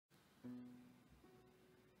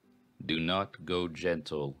Do Not Go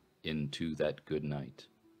Gentle Into That Good Night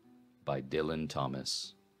by Dylan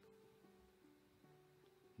Thomas.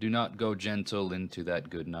 Do not go gentle into that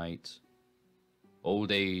good night.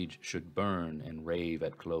 Old age should burn and rave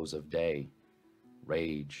at close of day.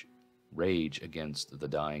 Rage, rage against the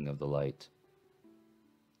dying of the light.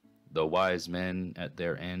 Though wise men at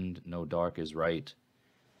their end know dark is right,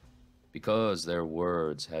 because their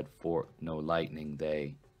words had forked no lightning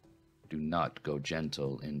they, do not go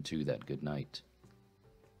gentle into that good night.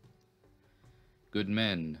 Good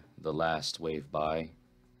men the last wave by,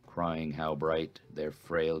 crying how bright their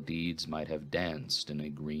frail deeds might have danced in a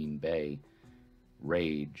green bay.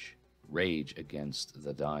 Rage, rage against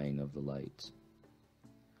the dying of the light.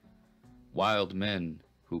 Wild men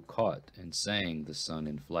who caught and sang the sun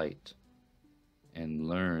in flight, and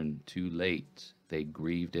learned too late they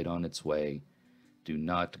grieved it on its way, do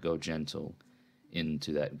not go gentle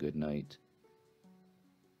into that good night.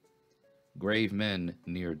 Grave men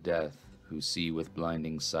near death who see with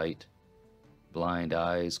blinding sight, blind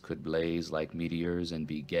eyes could blaze like meteors and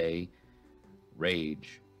be gay.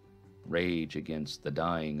 Rage, rage against the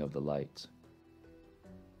dying of the light.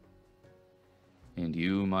 And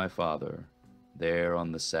you, my father, there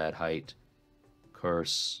on the sad height,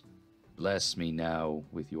 curse, bless me now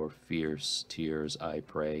with your fierce tears, I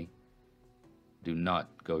pray. Do not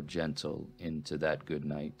go gentle into that good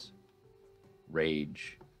night.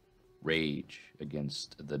 Rage, rage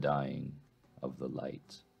against the dying of the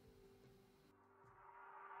light.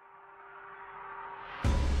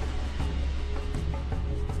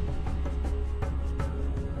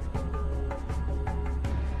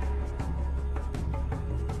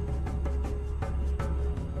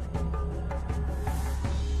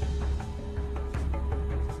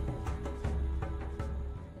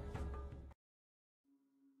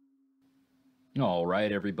 All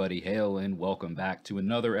right, everybody, hail and welcome back to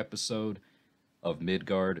another episode of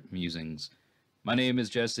Midgard Musings. My name is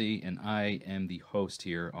Jesse, and I am the host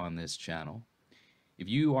here on this channel. If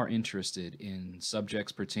you are interested in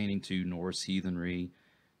subjects pertaining to Norse heathenry,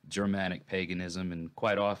 Germanic paganism, and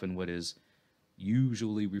quite often what is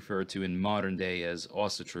usually referred to in modern day as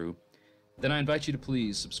Asatru, then I invite you to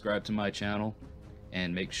please subscribe to my channel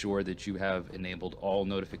and make sure that you have enabled all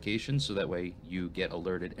notifications so that way you get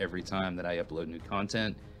alerted every time that I upload new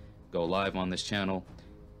content, go live on this channel,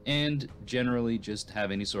 and generally just have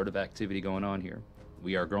any sort of activity going on here.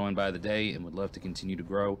 We are growing by the day and would love to continue to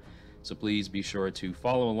grow, so please be sure to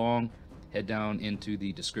follow along. Head down into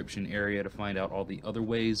the description area to find out all the other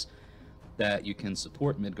ways that you can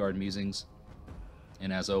support Midgard Musings.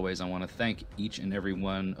 And as always, I want to thank each and every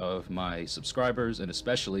one of my subscribers, and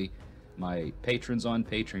especially my patrons on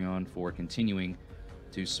Patreon, for continuing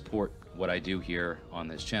to support what I do here on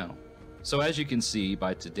this channel. So as you can see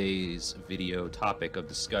by today's video topic of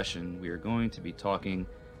discussion, we are going to be talking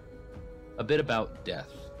a bit about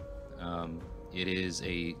death. It is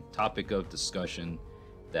a topic of discussion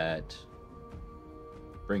that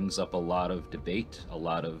brings up a lot of debate, a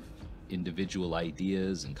lot of individual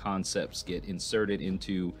ideas and concepts get inserted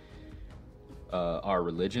into our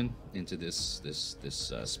religion, into this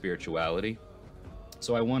spirituality.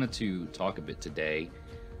 So I wanted to talk a bit today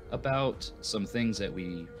about some things that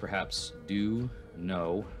we perhaps do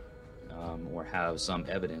know or have some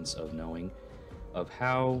evidence of knowing of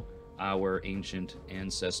how our ancient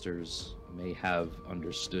ancestors may have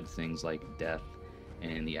understood things like death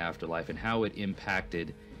and the afterlife and how it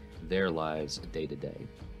impacted their lives day to day.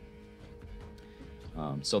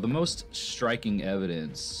 So the most striking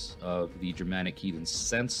evidence of the Germanic heathen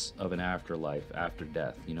sense of an afterlife after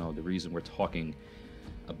death, the reason we're talking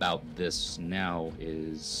about this now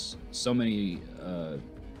is so many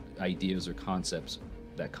ideas or concepts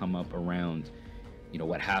that come up around,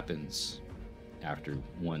 what happens after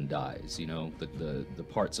one dies, the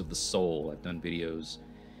parts of the soul. I've done videos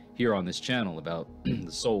here on this channel about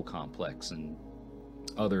the soul complex, and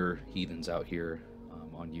other heathens out here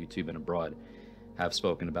on YouTube and abroad have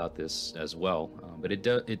spoken about this as well, but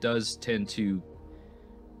it does tend to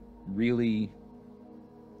really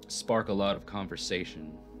spark a lot of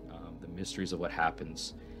conversation, the mysteries of what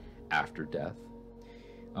happens after death.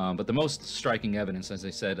 But the most striking evidence, as I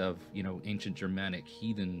said, of ancient Germanic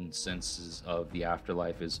heathen senses of the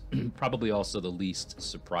afterlife is probably also the least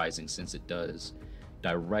surprising, since it does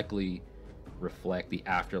directly reflect the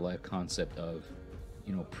afterlife concept of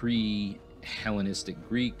pre-Hellenistic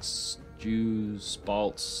Greeks, Jews,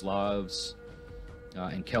 Balts, Slavs,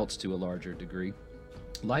 and Celts to a larger degree.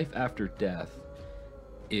 Life after death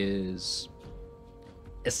is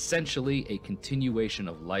essentially a continuation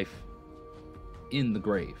of life in the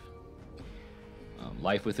grave.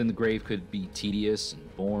 Life within the grave could be tedious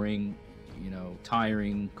and boring,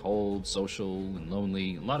 tiring, cold, social, and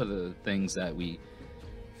lonely. A lot of the things that we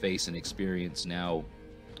face and experience now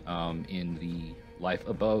in the life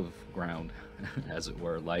above ground, as it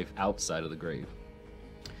were, life outside of the grave.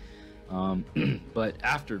 But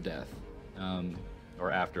after death,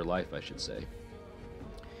 or afterlife, I should say,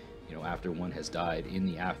 after one has died in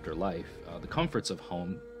the afterlife, the comforts of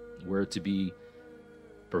home were to be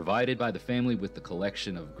provided by the family with the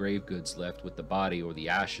collection of grave goods left with the body, or the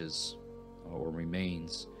ashes or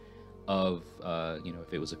remains of,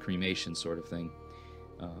 if it was a cremation sort of thing,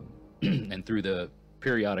 and through the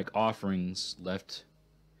periodic offerings left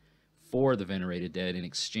for the venerated dead in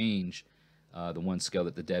exchange, the one skill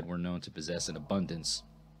that the dead were known to possess in abundance,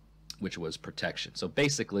 which was protection. So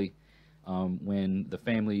basically, when the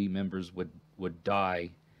family members would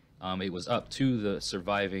die, it was up to the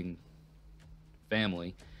surviving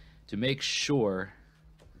family to make sure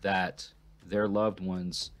that their loved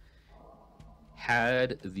ones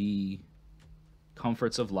had the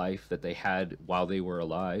comforts of life that they had while they were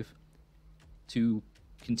alive, to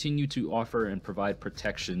continue to offer and provide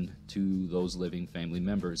protection to those living family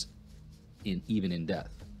members, even in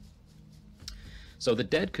death. So the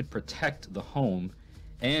dead could protect the home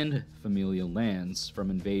and familial lands from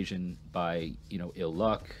invasion by, ill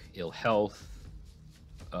luck, ill health,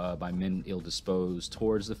 by men ill-disposed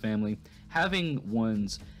towards the family. Having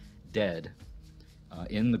one's dead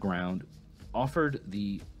in the ground offered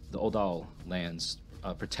the Odal lands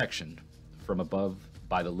protection from above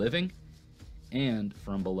by the living and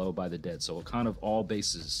from below by the dead. So kind of all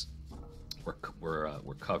bases were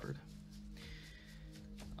covered.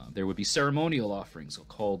 There would be ceremonial offerings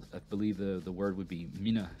called, I believe the word would be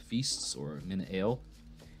mina feasts or mina ale,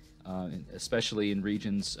 especially in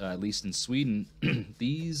regions, at least in Sweden.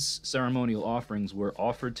 These ceremonial offerings were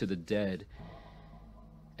offered to the dead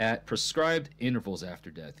at prescribed intervals after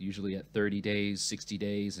death, usually at 30 days, 60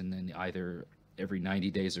 days, and then either every 90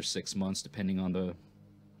 days or 6 months, depending on the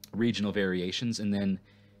regional variations, and then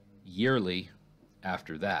yearly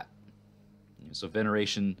after that. So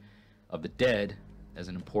veneration of the dead as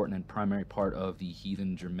an important and primary part of the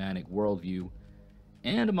heathen Germanic worldview,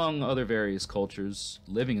 and among other various cultures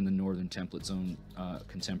living in the northern template zone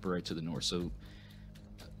contemporary to the north. So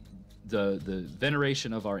the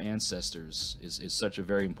veneration of our ancestors is such a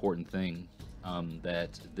very important thing,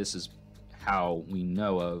 that this is how we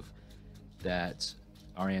know of that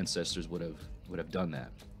our ancestors would have done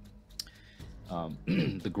that.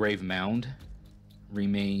 The grave mound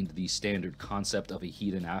remained the standard concept of a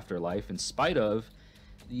heathen afterlife, in spite of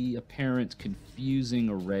the apparent confusing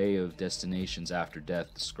array of destinations after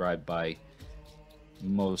death described by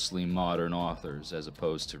mostly modern authors as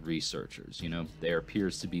opposed to researchers. There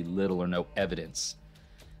appears to be little or no evidence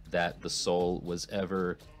that the soul was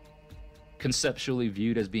ever conceptually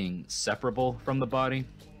viewed as being separable from the body,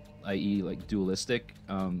 i.e. like dualistic,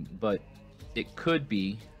 but it could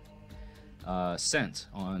be sent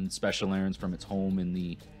on special errands from its home in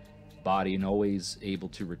the body and always able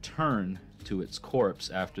to return to its corpse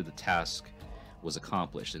after the task was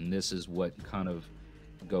accomplished. And this is what kind of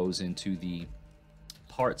goes into the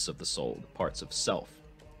parts of the soul, the parts of self.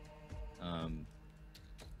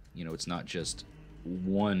 It's not just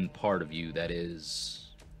one part of you that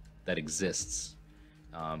exists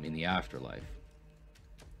in the afterlife.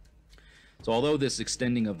 So although this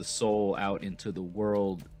extending of the soul out into the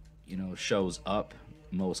world, shows up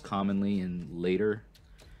most commonly in later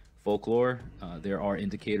folklore, there are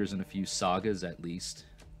indicators in a few sagas, at least,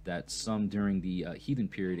 that some during the heathen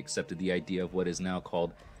period accepted the idea of what is now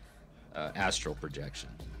called astral projection.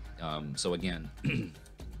 So again,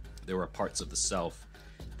 there were parts of the self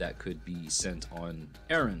that could be sent on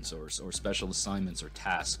errands or special assignments or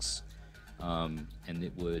tasks, and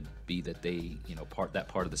it would be that they, that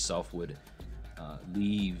part of the self would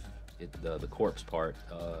leave the corpse part,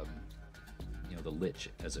 the lich,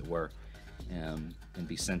 as it were, and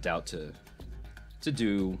be sent out to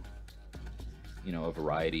do, a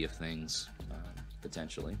variety of things,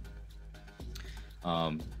 potentially.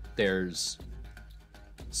 There's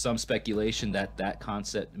some speculation that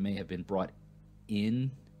concept may have been brought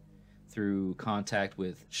in through contact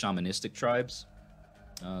with shamanistic tribes,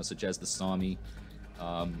 such as the Sami,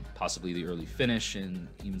 possibly the early Finnish, and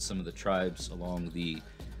even some of the tribes along the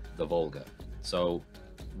Volga. So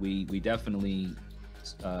we definitely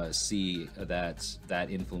see that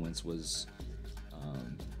influence was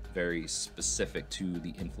very specific to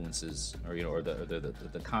the influences, or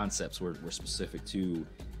the concepts were specific to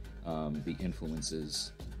the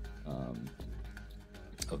influences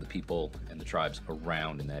of the people and the tribes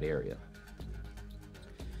around in that area.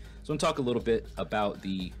 So I'm talk a little bit about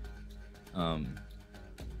the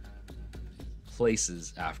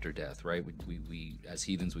places after death, right? We as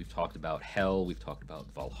heathens, we've talked about hell, we've talked about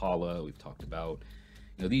Valhalla, we've talked about,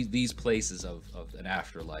 you know, these places of an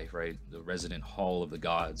afterlife, right? The resident hall of the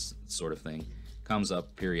gods sort of thing comes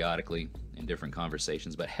up periodically in different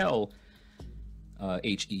conversations. But hell,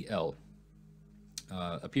 Hel,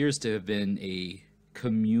 appears to have been a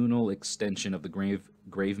communal extension of the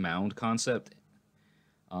grave mound concept,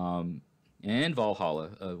 and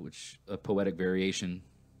Valhalla, which a poetic variation,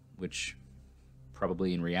 which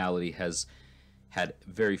probably in reality has had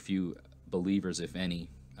very few believers, if any,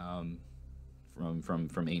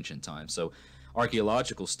 from ancient times. So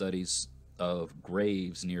archaeological studies of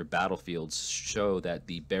graves near battlefields show that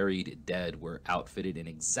the buried dead were outfitted in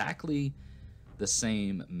exactly the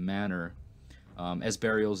same manner as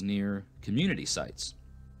burials near community sites.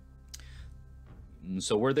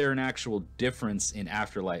 So were there an actual difference in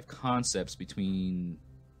afterlife concepts between,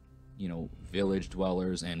 you know, village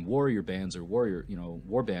dwellers and warrior bands or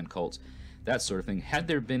war band cults, that sort of thing? Had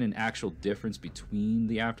there been an actual difference between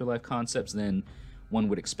the afterlife concepts, then one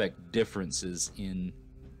would expect differences in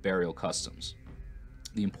burial customs.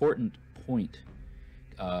 The important point,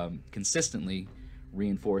 consistently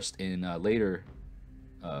reinforced in later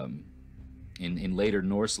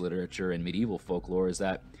Norse literature and medieval folklore, is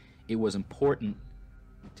that it was important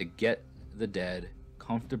to get the dead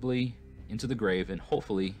comfortably into the grave and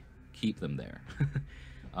hopefully keep them there.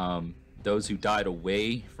 Those who died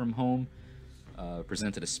away from home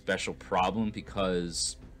presented a special problem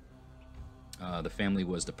because the family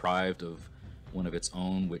was deprived of one of its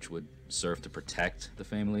own, which would serve to protect the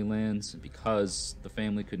family lands, and because the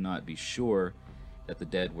family could not be sure that the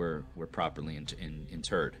dead were properly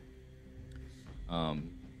interred.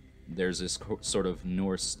 There's this sort of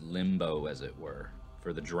Norse limbo, as it were,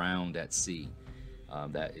 for the drowned at sea,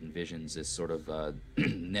 that envisions this sort of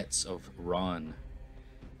nets of Ran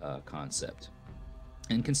concept.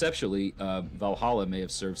 And conceptually, Valhalla may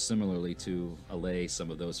have served similarly to allay some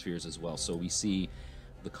of those fears as well. So we see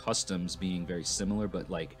the customs being very similar, but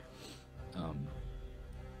like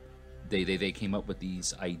they came up with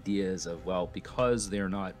these ideas of, well, because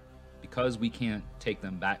we can't take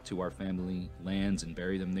them back to our family lands and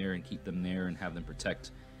bury them there and keep them there and have them protect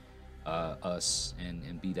us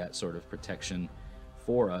and be that sort of protection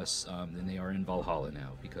for us, then they are in Valhalla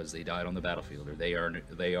now because they died on the battlefield, or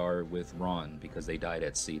they are with Ran because they died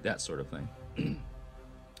at sea, that sort of thing.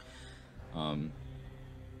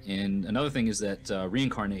 And another thing is that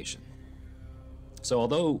reincarnation. So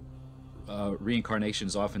although reincarnation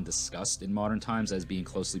is often discussed in modern times as being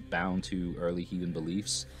closely bound to early heathen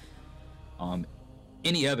beliefs,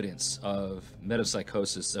 any evidence of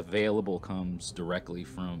metempsychosis available comes directly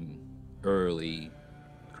from early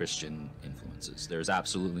Christian influences. There's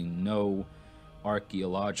absolutely no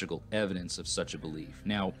archaeological evidence of such a belief.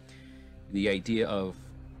 Now, the idea of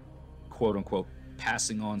quote-unquote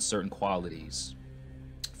passing on certain qualities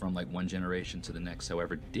from like one generation to the next,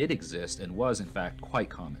 however, did exist and was in fact quite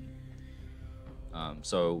common.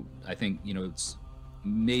 So I think, you know, it's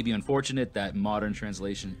maybe unfortunate that modern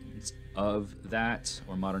translations of that,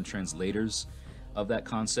 or modern translators of that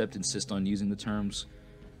concept, insist on using the terms,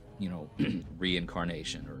 you know,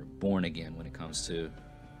 reincarnation or born again when it comes to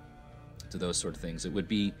those sort of things. It would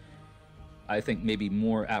be, I think, maybe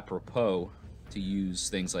more apropos to use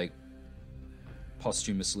things like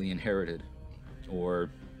posthumously inherited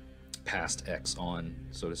or passed X on,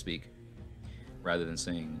 so to speak, rather than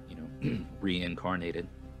saying, you know, reincarnated.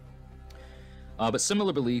 But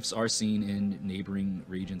similar beliefs are seen in neighboring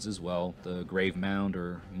regions as well. The grave mound,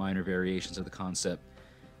 or minor variations of the concept,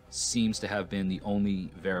 seems to have been the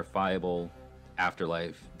only verifiable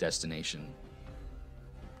afterlife destination,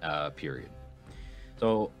 period.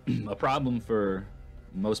 So a problem for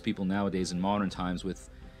most people nowadays in modern times with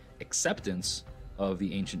acceptance of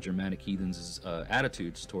the ancient Germanic heathens'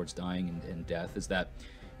 attitudes towards dying and death is that,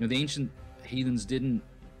 you know, the ancient heathens didn't,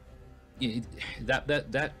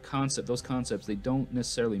 that concept, those concepts, they don't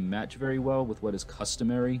necessarily match very well with what is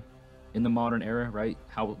customary in the modern era, right?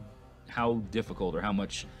 How difficult or how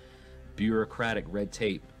much bureaucratic red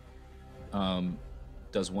tape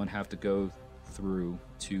does one have to go through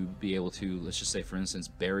to be able to, let's just say, for instance,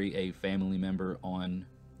 bury a family member on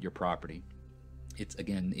your property? It's,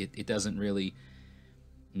 again, it doesn't really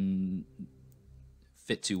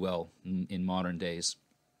fit too well in modern days.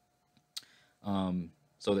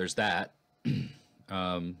 So there's that,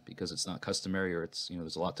 because it's not customary, or it's, you know,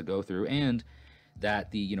 there's a lot to go through, and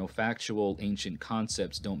that the, you know, factual ancient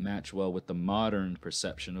concepts don't match well with the modern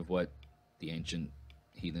perception of what the ancient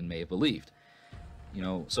heathen may have believed. You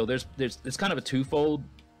know, so there's kind of a twofold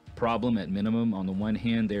problem at minimum. On the one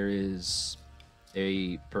hand, there is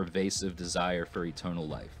a pervasive desire for eternal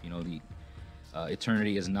life. The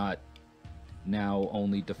eternity is not now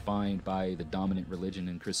only defined by the dominant religion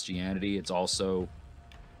in Christianity. It's also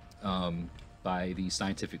by the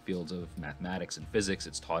scientific fields of mathematics and physics.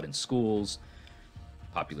 It's taught in schools,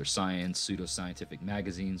 popular science, pseudoscientific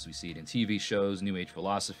magazines. We see it in TV shows, New Age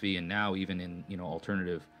philosophy, and now even in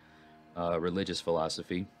alternative religious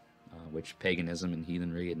philosophy, which paganism and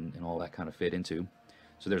heathenry and all that kind of fit into.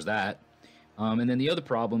 So there's that. And then the other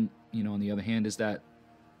problem, on the other hand, is that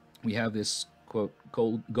we have this quote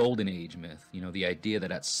golden age myth. The idea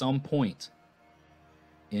that at some point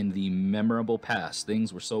in the memorable past,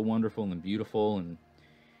 things were so wonderful and beautiful, and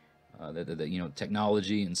that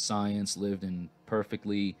technology and science lived in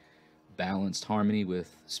perfectly balanced harmony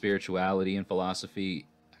with spirituality and philosophy.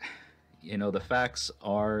 The facts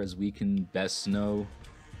are, as we can best know,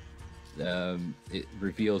 it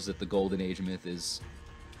reveals that the golden age myth is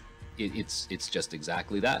it's just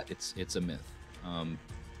exactly that. It's a myth.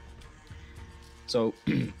 So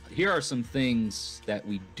here are some things that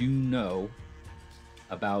we do know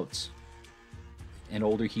about an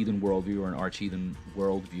older heathen worldview or an arch-heathen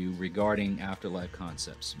worldview regarding afterlife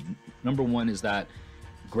concepts. Number one is that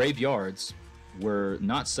graveyards were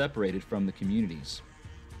not separated from the communities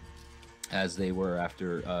as they were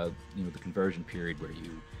after the conversion period, where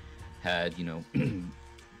you had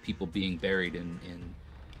people being buried in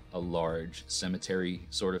a large cemetery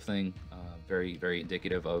sort of thing. Very, very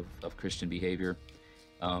indicative of Christian behavior.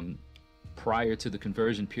 Prior to the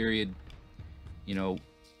conversion period,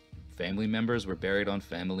 family members were buried on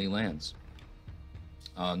family lands.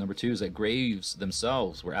 Number two is that graves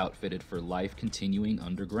themselves were outfitted for life continuing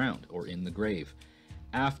underground or in the grave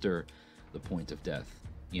after the point of death.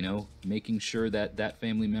 Making sure that that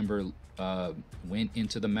family member went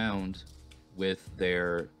into the mound with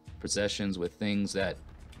their possessions, with things that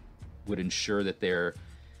would ensure that their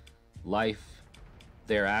life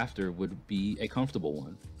thereafter would be a comfortable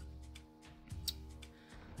one.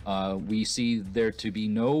 We see there to be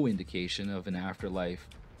no indication of an afterlife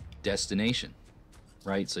destination,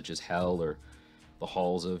 right? Such as hell or the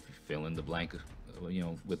halls of fill in the blank,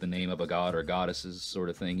 with the name of a god or goddesses sort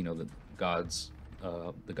of thing. The gods'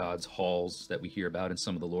 halls that we hear about in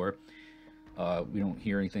some of the lore. We don't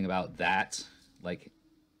hear anything about that, like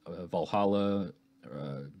Valhalla,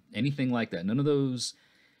 anything like that. None of those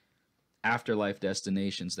afterlife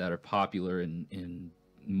destinations that are popular in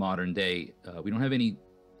modern day. We don't have any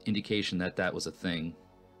indication that that was a thing.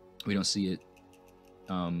 We don't see it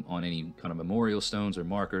on any kind of memorial stones or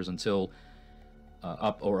markers until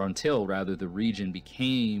the region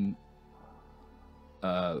became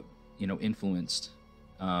influenced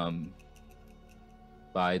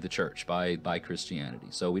by the church, by Christianity.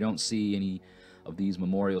 So we don't see any of these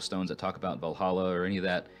memorial stones that talk about Valhalla or any of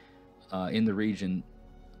that in the region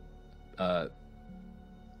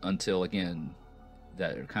until, again,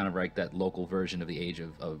 that kind of like that local version of the age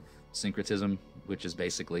of syncretism, which is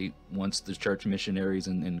basically once the church missionaries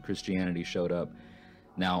and Christianity showed up,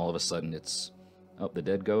 now all of a sudden it's, the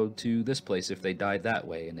dead go to this place if they died that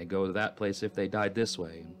way, and they go to that place if they died this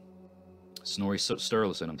way. Snorri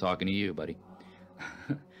Sturluson, I'm talking to you, buddy.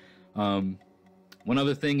 One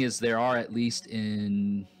other thing is there are at least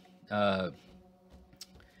in there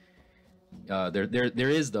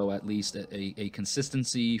is, though, at least a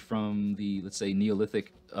consistency from the, let's say,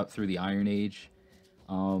 Neolithic up through the Iron Age,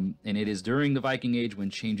 and it is during the Viking Age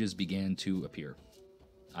when changes began to appear,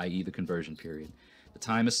 i.e. the conversion period. The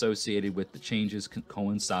time associated with the changes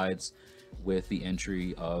coincides with the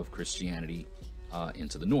entry of Christianity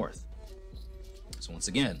into the North. So once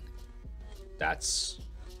again, that's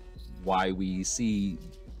why we see,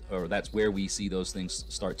 or that's where we see those things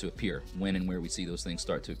start to appear, when and where we see those things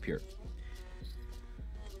start to appear.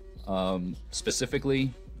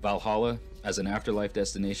 Specifically, Valhalla as an afterlife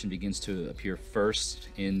destination begins to appear first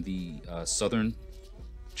in the southern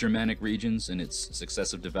Germanic regions, and its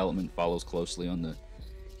successive development follows closely on the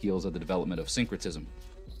heels of the development of syncretism,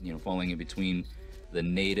 falling in between the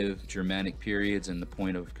native Germanic periods and the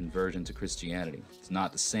point of conversion to Christianity. It's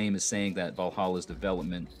not the same as saying that Valhalla's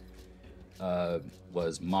development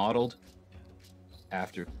was modeled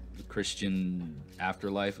after the Christian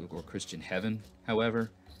afterlife or Christian heaven, however.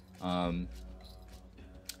 But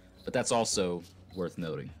that's also worth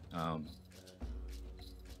noting,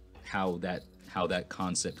 how that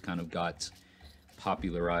concept kind of got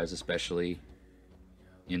popularized, especially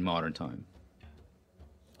in modern time.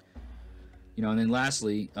 And then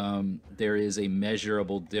lastly, there is a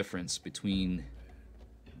measurable difference between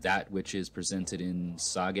that which is presented in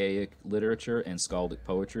sagaic literature and skaldic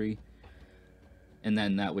poetry. and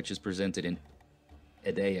then that which is presented in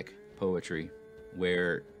Edaic poetry,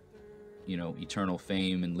 where eternal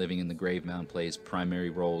fame and living in the grave mound plays primary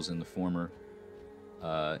roles in the former,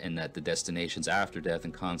 and that the destinations after death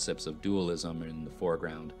and concepts of dualism are in the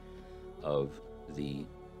foreground of the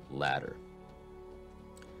latter.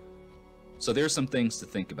 So there's some things to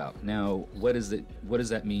think about. Now, what does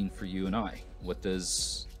that mean for you and I? What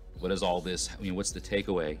does all this, what's the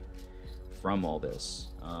takeaway from all this?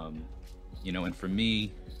 And for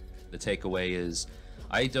me, the takeaway is,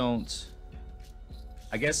 I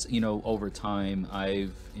guess, over time,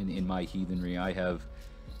 in my heathenry, I have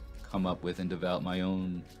come up with and developed my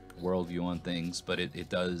own worldview on things, but it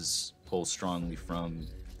does pull strongly from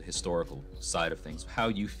the historical side of things. How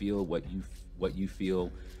you feel, what you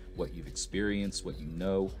feel, what you've experienced, what you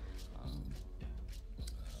know,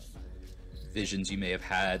 visions you may have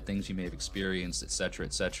had, things you may have experienced,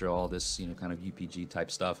 etc., all this, kind of UPG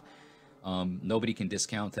type stuff. Nobody can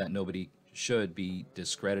discount that. Nobody should be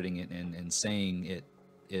discrediting it and saying it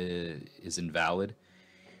is invalid.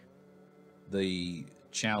 The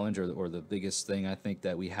challenge or the biggest thing I think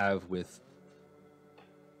that we have with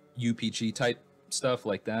UPG type stuff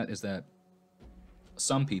like that is that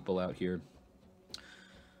some people out here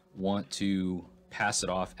want to pass it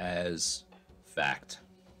off as fact,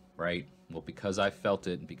 right? Well, because I felt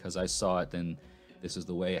it and because I saw it, then this is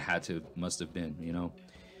the way it must have been,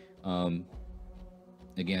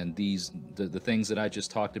 Again, the things that I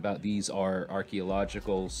just talked about, these are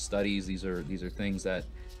archaeological studies. These are things that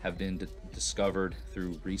have been discovered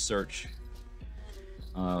through research.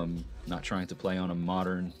 Not trying to play on a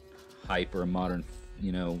modern hype or a modern,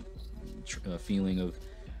 feeling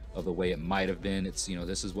of the way it might have been. It's,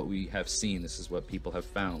 this is what we have seen. This is what people have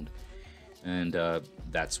found. And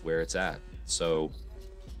that's where it's at. So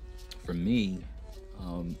for me,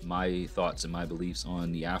 my thoughts and my beliefs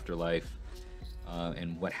on the afterlife,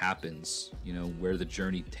 and what happens, where the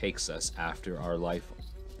journey takes us after our life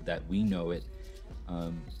that we know it,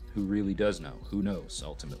 who really does know? Who knows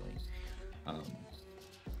ultimately?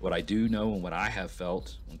 What I do know and what I have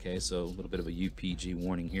felt, okay, so a little bit of a UPG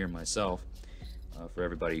warning here myself, for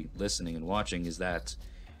everybody listening and watching, is that,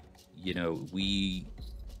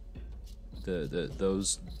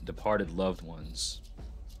 those departed loved ones,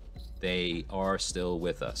 they are still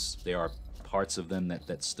with us. There are parts of them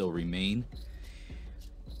that still remain.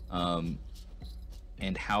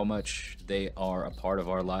 And how much they are a part of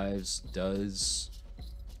our lives does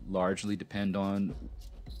largely depend on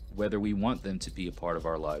whether we want them to be a part of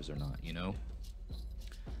our lives or not,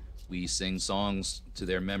 We sing songs to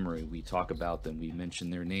their memory. We talk about them. We mention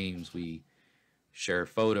their names. We share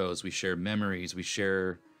photos. We share memories. We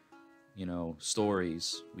share,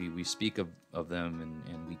 stories. We speak of them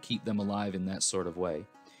and we keep them alive in that sort of way.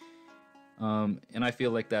 And I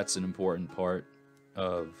feel like that's an important part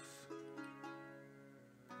of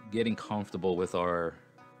getting comfortable with our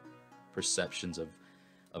perceptions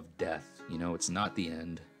of death. It's not the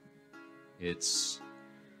end. It's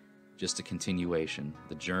just a continuation.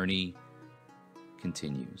 The journey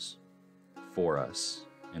continues for us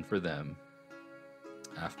and for them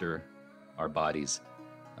after our bodies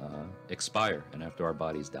expire and after our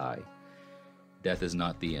bodies die. Death is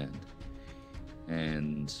not the end.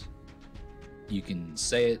 And you can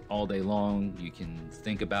say it all day long. You can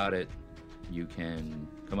think about it. You can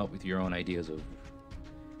come up with your own ideas of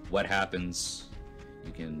what happens.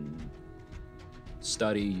 You can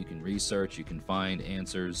study, you can research, you can find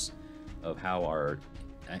answers of how our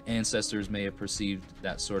ancestors may have perceived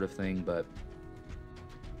that sort of thing, but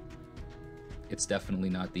it's definitely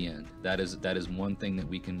not the end. That is one thing that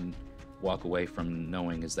we can walk away from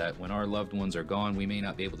knowing, is that when our loved ones are gone, we may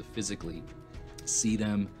not be able to physically see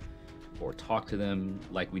them or talk to them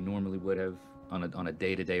like we normally would have on a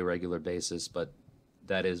day-to-day regular basis, but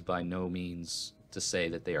that is by no means to say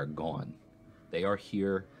that they are gone. They are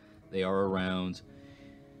here, they are around,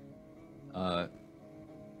 and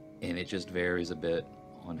it just varies a bit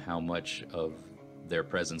on how much of their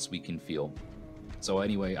presence we can feel. So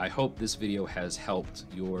anyway, I hope this video has helped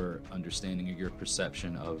your understanding or your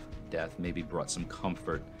perception of death, maybe brought some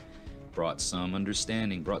comfort, brought some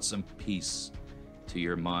understanding, brought some peace to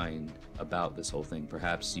your mind about this whole thing.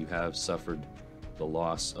 Perhaps you have suffered the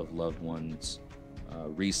loss of loved ones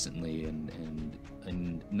recently,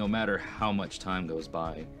 and no matter how much time goes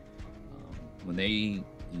by, when they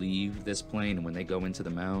leave this plane and when they go into the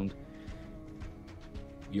mound,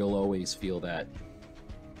 you'll always feel that,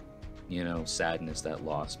 sadness, that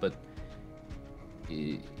loss. But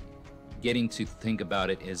getting to think about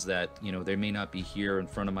it is that, they may not be here in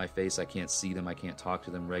front of my face. I can't see them. I can't talk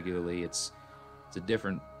to them regularly. It's a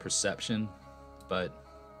different perception, but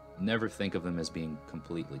never think of them as being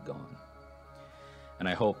completely gone. And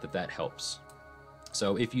I hope that that helps.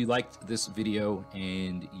 So if you liked this video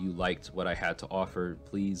and you liked what I had to offer,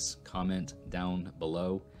 please comment down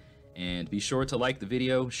below. And be sure to like the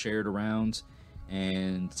video, share it around,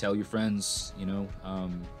 and tell your friends.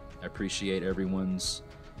 I appreciate everyone's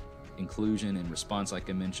inclusion and response. Like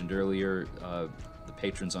I mentioned earlier, the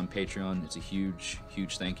patrons on Patreon, it's a huge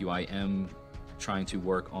thank you. I am trying to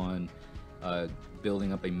work on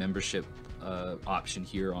building up a membership option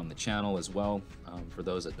here on the channel as well. For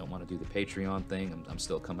those that don't want to do the Patreon thing, I'm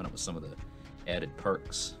still coming up with some of the added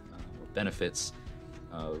perks or benefits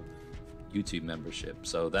of YouTube membership.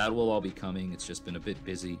 So that will all be coming. It's just been a bit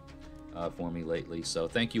busy for me lately. So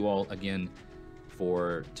thank you all again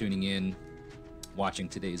for tuning in, watching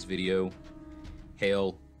today's video.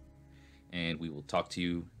 Hail, and we will talk to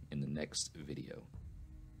you in the next video.